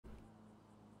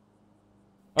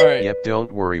Alright. Yep,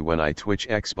 don't worry when I Twitch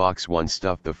Xbox One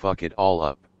stuff the fuck it all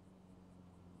up.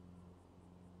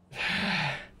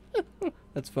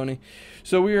 That's funny.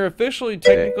 So we are officially,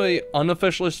 technically,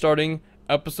 unofficially starting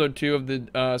episode 2 of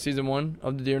the season 1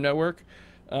 of the Deer Network.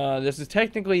 This is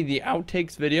technically the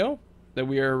Outtakes video that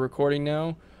we are recording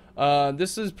now.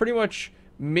 This is pretty much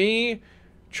me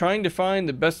trying to find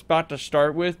the best spot to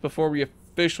start with before we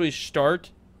officially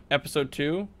start episode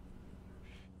 2.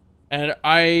 And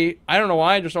I don't know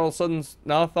why, I just all of a sudden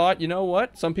now thought, you know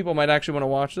what? Some people might actually want to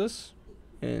watch this.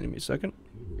 And give me a second.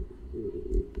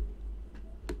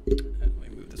 Let me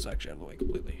move this actually out of the way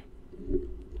completely.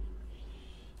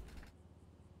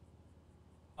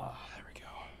 Ah, there we go.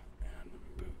 And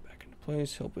move it back into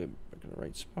place. Hopefully I'm back in the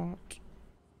right spot.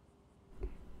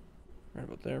 Right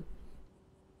about there.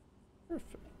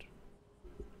 Perfect.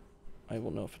 I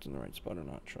will know if it's in the right spot or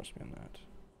not. Trust me on that.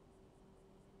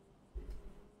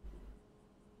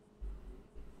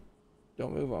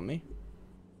 Don't move on me.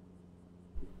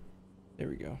 There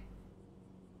we go.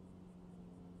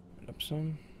 Right up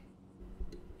some.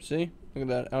 See? Look at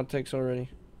that. Outtakes already.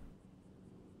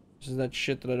 This is that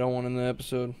shit that I don't want in the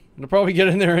episode. I'll probably get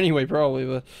in there anyway, probably,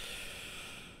 but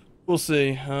we'll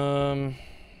see. About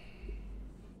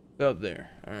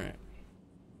there. Alright.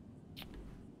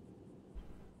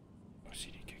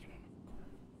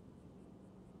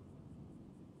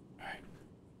 Alright.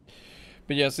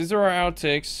 But yes, these are our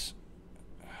outtakes.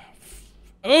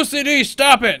 OCD,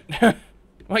 stop it!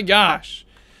 My gosh.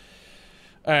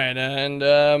 Alright,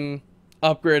 and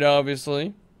upgrade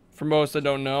obviously. For most that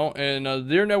don't know. And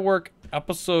Deer Network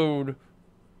episode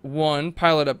 1,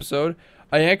 pilot episode.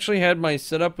 I actually had my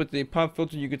setup with the pop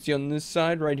filter you could see on this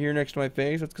side right here next to my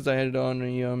face. That's because I had it on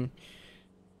a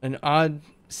an odd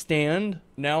stand.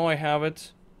 Now I have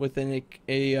it with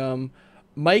a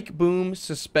mic boom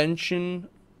suspension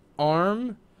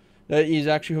arm that is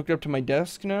actually hooked up to my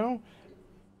desk now,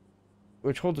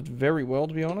 which holds it very well,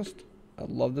 to be honest. I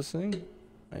love this thing.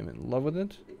 I am in love with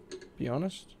it, to be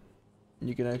honest.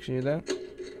 You can actually hear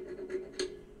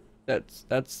that.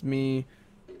 That's me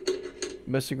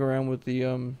messing around with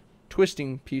the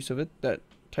twisting piece of it that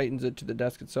tightens it to the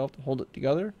desk itself to hold it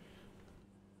together.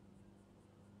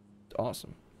 It's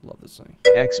awesome. Love this thing.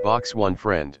 Xbox One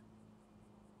friend.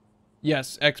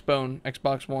 Yes,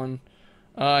 Xbox One.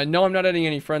 No, I'm not adding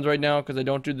any friends right now because I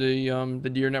don't do the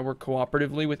Deer Network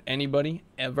cooperatively with anybody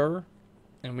ever,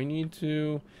 and we need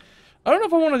to. I don't know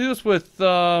if I want to do this with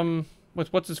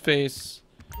what's his face,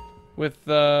 with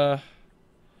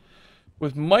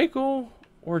Michael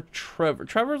or Trevor.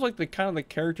 Trevor's like the kind of the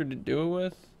character to do it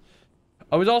with.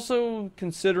 I was also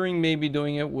considering maybe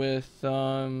doing it with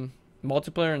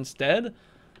multiplayer instead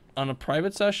on a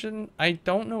private session. I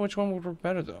don't know which one would work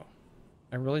better though.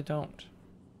 I really don't.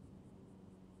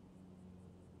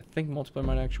 I think multiplayer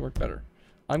might actually work better.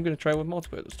 I'm gonna try with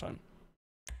multiplayer this time.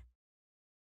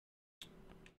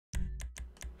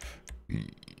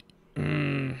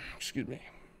 Excuse me.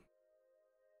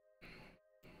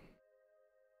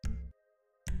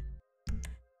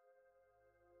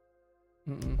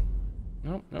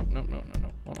 Nope.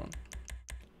 Hold on.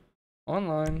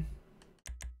 Online.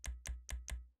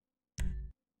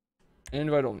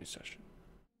 Invite only session.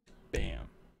 Bam.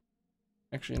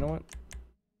 Actually, you know what?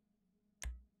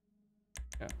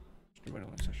 Yeah. Invite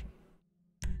only session.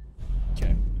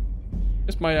 Okay.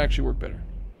 This might actually work better.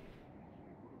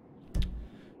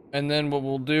 And then what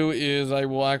we'll do is I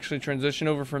will actually transition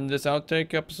over from this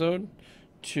outtake episode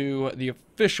to the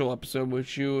official episode,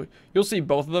 which you'll see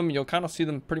both of them. You'll kind of see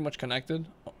them pretty much connected,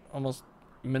 almost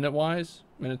minute-wise,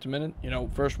 minute to minute. You know,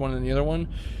 first one and the other one.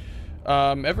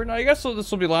 Every night, I guess so.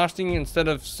 This will be lasting instead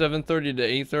of 7:30 to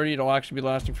 8:30. It'll actually be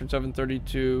lasting from 7:30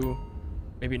 to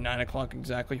maybe 9 o'clock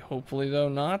exactly. Hopefully, though,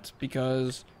 not,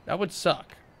 because that would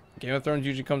suck. Game of Thrones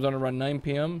usually comes on around 9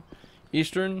 p.m.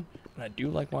 Eastern. And I do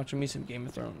like watching me some Game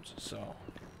of Thrones, so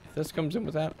if this comes in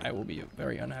with that, I will be a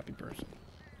very unhappy person.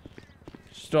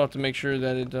 Still have to make sure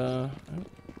that it,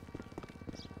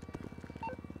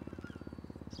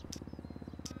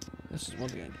 this is one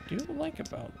thing I do like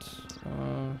about,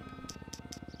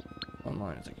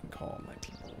 online, as I can call my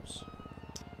peoples.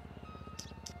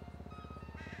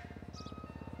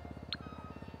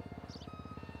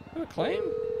 Have a claim?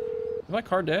 Is my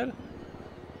car dead?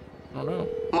 I don't know.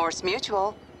 Morse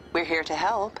Mutual. We're here to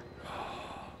help.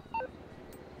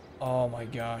 Oh my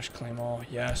gosh, claim all.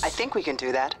 Yes. I think we can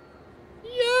do that.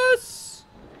 Yes!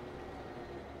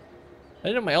 I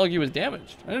didn't know my LG was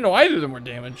damaged. I didn't know either of them were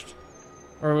damaged.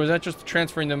 Or was that just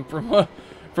transferring them from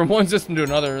from one system to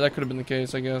another? That could have been the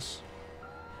case, I guess.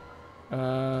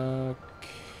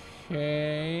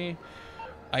 Okay.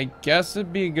 I guess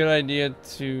it'd be a good idea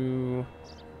to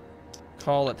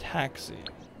call a taxi.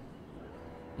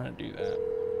 I'm gonna do that.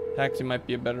 Taxi might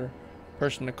be a better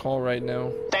person to call right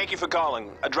now. Thank you for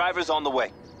calling. A driver's on the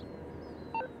way.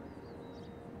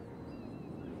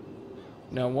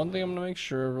 Now, one thing I'm gonna make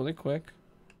sure really quick.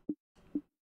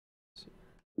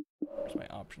 Where's my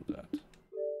options at?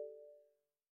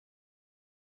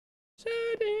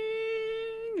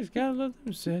 Settings. Gotta love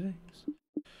them settings.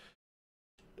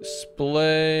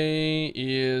 Display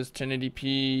is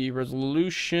 1080p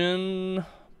resolution.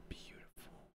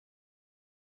 Beautiful.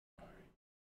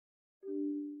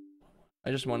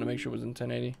 I just wanted to make sure it was in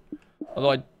 1080.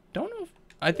 Although I don't know if...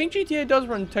 I think GTA does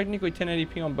run technically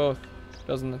 1080p on both,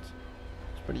 doesn't it?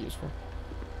 It's pretty useful.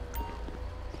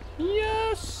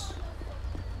 Yes!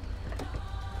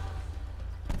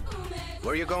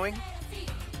 Where are you going?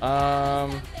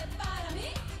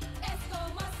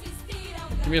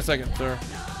 Give me a second, sir.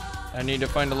 I need to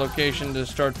find a location to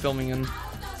start filming in.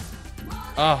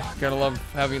 Ah, gotta love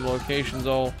having locations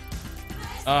all...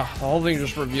 the whole thing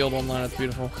just revealed online. It's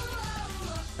beautiful.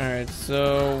 Alright,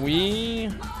 so we...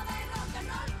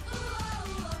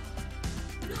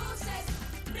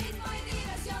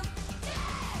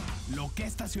 Lo que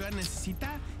esta ciudad necesita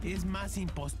es más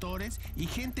impostores y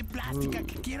gente plástica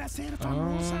que quiera ser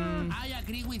famosa. I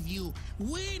agree with you.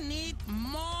 We need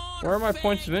more. Where are my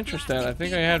points of interest at? I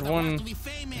think I had one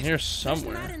in here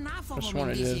somewhere. Just one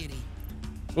I did.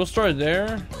 We'll start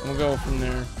there, and we'll go from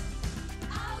there.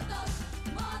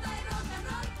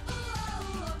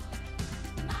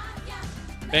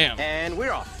 Bam. And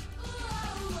we're off.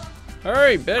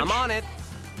 Hurry, bitch. I'm on it.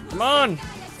 Come on.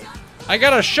 I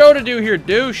got a show to do here,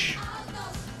 douche.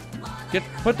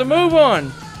 Put the move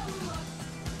on.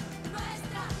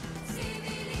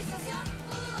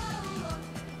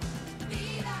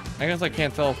 I guess I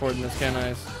can't teleport in this, can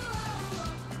I?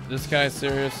 This guy's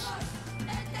serious.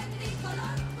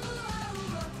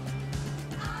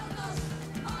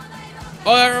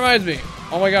 Oh, that reminds me.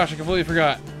 Oh my gosh, I completely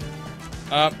forgot.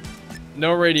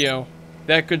 No radio.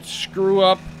 That could screw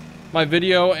up my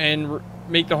video and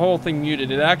make the whole thing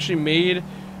muted. It actually made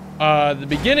the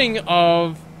beginning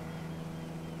of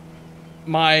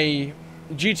my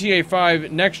GTA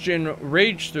 5 Next Gen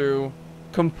Rage Through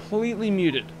completely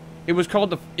muted. It was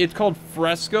called it's called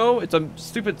Fresco. It's a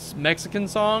stupid Mexican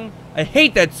song. I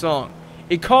hate that song.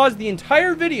 It caused the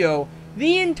entire video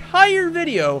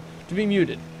to be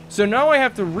muted. So now I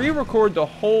have to re-record the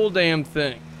whole damn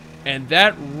thing, and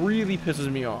that really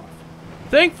pisses me off.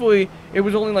 Thankfully, it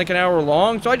was only like an hour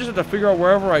long, so I just had to figure out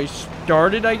wherever I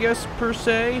started, I guess, per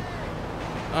se,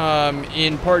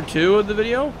 in part 2 of the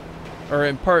video, or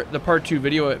in the part 2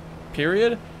 video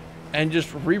period, and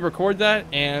just re-record that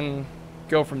and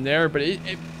go from there. But it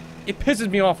pisses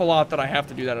me off a lot that I have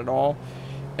to do that at all,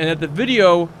 and that the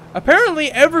video,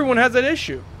 apparently everyone has that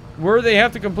issue, where they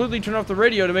have to completely turn off the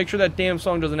radio to make sure that damn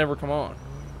song doesn't ever come on.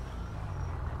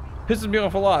 Pisses me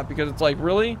off a lot, because it's like,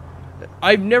 really?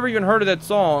 I've never even heard of that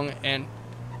song, and...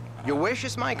 Your wish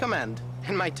is my command,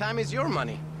 and my time is your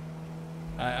money.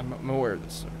 I'm aware of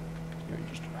this, sir. Can you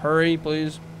just hurry,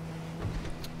 please?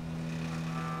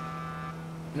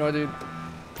 No, dude.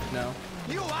 No.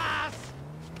 You ass!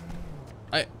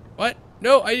 What?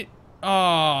 No,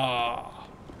 ah.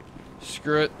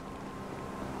 Screw it.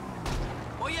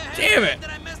 Damn it! Did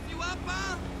I mess you up,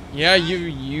 huh? Yeah,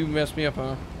 you messed me up,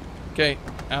 huh? Okay,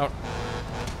 out.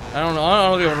 I don't know. I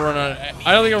don't think I'm gonna run out.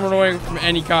 I don't think I'm running away from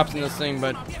any cops in this thing,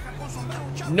 but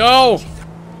no,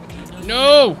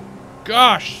 no,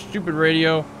 gosh, stupid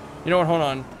radio. You know what? Hold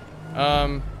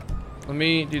on. Let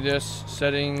me do this.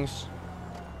 Settings.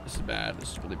 This is bad.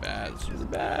 This is really bad. This is really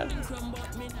bad.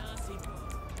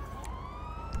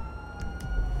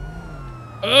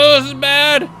 Oh, this is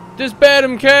bad. This is bad,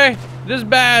 MK. This is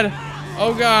bad.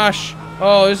 Oh gosh.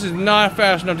 Oh, this is not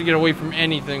fast enough to get away from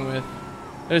anything with.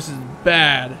 This is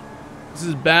bad. This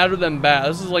is badder than bad.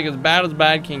 This is like as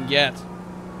bad can get.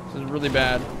 This is really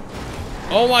bad.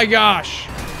 Oh my gosh.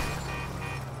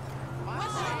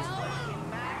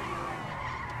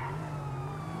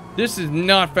 This is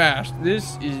not fast.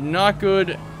 This is not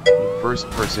good. First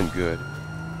person good.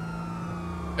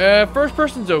 First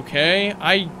person's okay.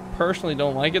 I personally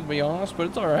don't like it, to be honest, but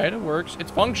it's alright. It works. It's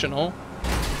functional.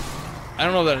 I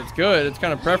don't know that it's good. It's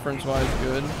kind of preference-wise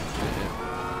good.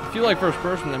 If you like first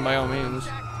person, then by all means.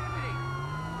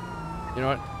 You know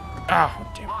what? Ah,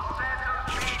 damn it.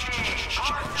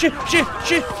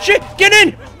 Shit! Get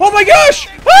in! Oh my gosh!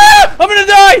 Ah! I'm gonna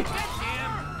die!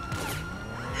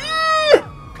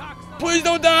 Please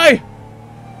don't die!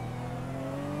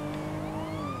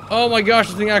 Oh my gosh,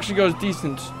 this thing actually goes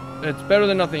decent. It's better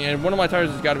than nothing, and one of my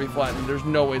tires has got to be flattened. There's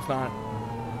no way it's not.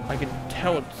 I can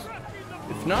tell it's...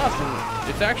 If not, then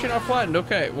it's actually not flattened.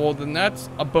 Okay, well then that's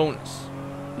a bonus.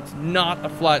 It's not a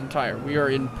flattened tire. We are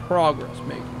in progress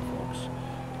making, folks.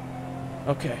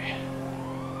 Okay.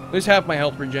 At least half my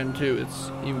health regen too. It's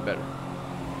even better.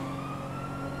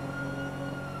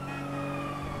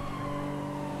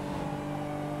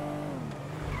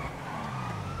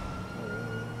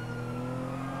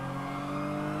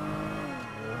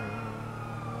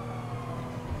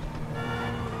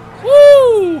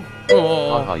 Woo! Oh.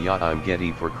 Haha yeah, I'm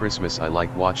Getty for Christmas. I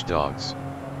like Watch Dogs.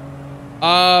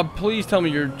 Please tell me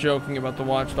you're joking about the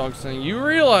Watch Dogs thing. You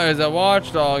realize that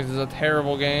Watch Dogs is a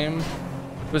terrible game?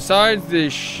 Besides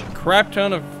the crap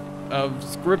ton of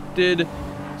scripted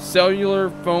cellular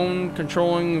phone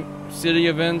controlling city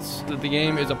events, that the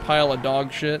game is a pile of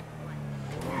dog shit.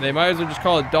 They might as well just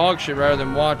call it dog shit rather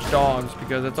than Watch Dogs,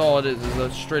 because that's all it is a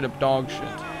straight up dog shit.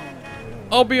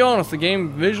 I'll be honest, the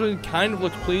game visually kind of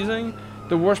looks pleasing.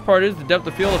 The worst part is the depth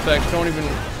of field effects don't even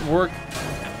work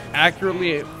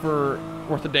accurately for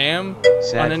worth a damn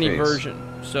on any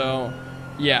version. So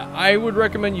yeah, I would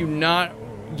recommend you not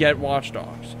get Watch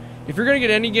Dogs. If you're gonna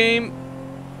get any game,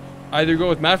 either go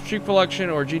with Master Chief Collection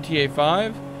or GTA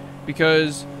 5,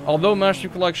 because although Master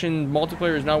Chief Collection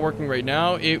multiplayer is not working right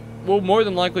now, it will more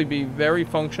than likely be very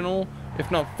functional,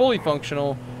 if not fully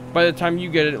functional, by the time you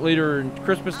get it later in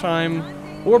Christmas time,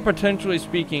 or potentially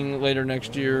speaking later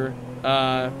next year,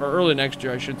 or early next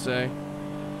year I should say.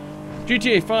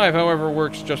 GTA 5, however,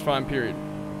 works just fine, period.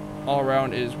 All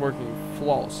around is working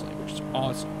flawlessly, which is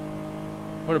awesome.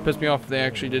 Would have pissed me off if they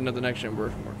actually didn't have the next gen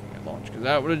version working at launch, because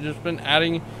that would have just been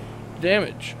adding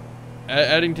damage.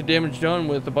 Adding to damage done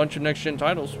with a bunch of next gen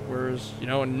titles, whereas, you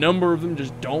know, a number of them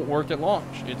just don't work at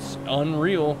launch. It's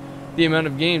unreal the amount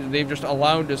of games that they've just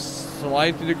allowed to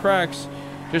slide through the cracks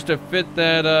just to fit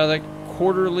that, that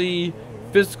quarterly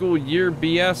fiscal year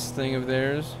BS thing of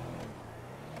theirs.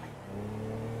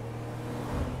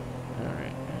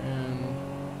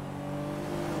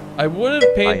 I would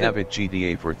have paid. I have it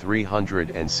GTA for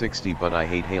 360, but I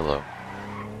hate Halo.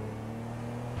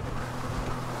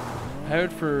 I have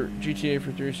it for GTA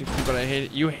for 360, but I hate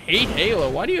it. You hate Halo?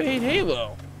 Why do you hate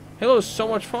Halo? Halo is so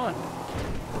much fun.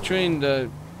 Between the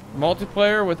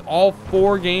multiplayer with all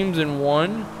 4 games in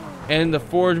one, and the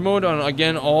Forge mode on,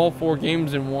 again, all 4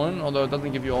 games in one, although it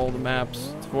doesn't give you all the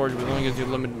maps. It's Forge, but it only gives you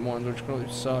limited ones, which really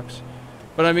sucks.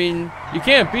 But I mean, you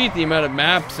can't beat the amount of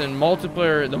maps and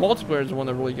multiplayer. The multiplayer is the one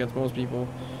that really gets most people.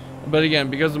 But again,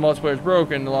 because the multiplayer is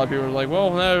broken, a lot of people are like,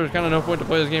 well, there's kind of no point to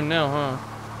play this game now, huh?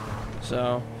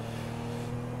 So,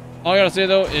 all I gotta say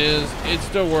though is, it's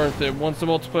still worth it. Once the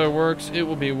multiplayer works, it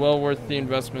will be well worth the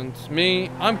investment. Me,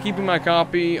 I'm keeping my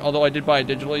copy, although I did buy it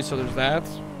digitally, so there's that.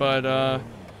 But,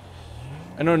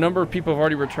 I know a number of people have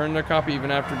already returned their copy, even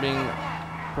after being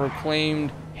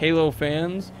proclaimed Halo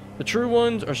fans. The true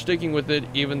ones are sticking with it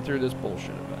even through this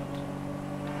bullshit event.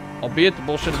 Albeit the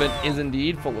bullshit event is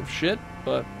indeed full of shit,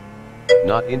 but...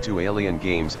 Not into Alien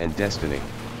games and Destiny.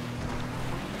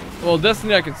 Well,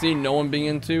 Destiny I can see no one being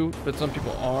into, but some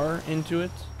people are into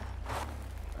it.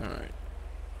 Alright.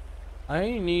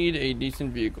 I need a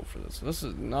decent vehicle for this. This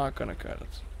is not gonna cut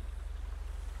it.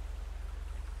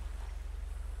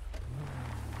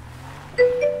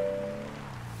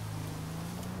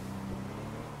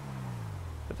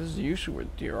 But this is usually where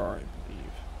deer are, I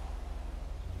believe.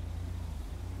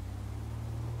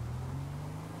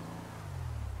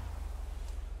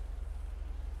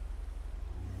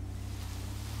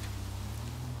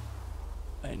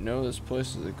 I know this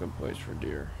place is a good place for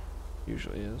deer.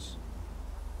 Usually is.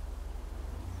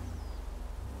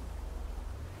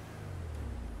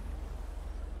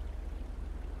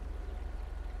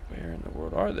 Where in the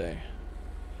world are they?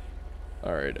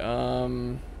 Alright,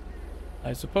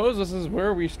 I suppose this is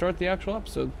where we start the actual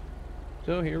episode.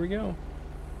 So here we go.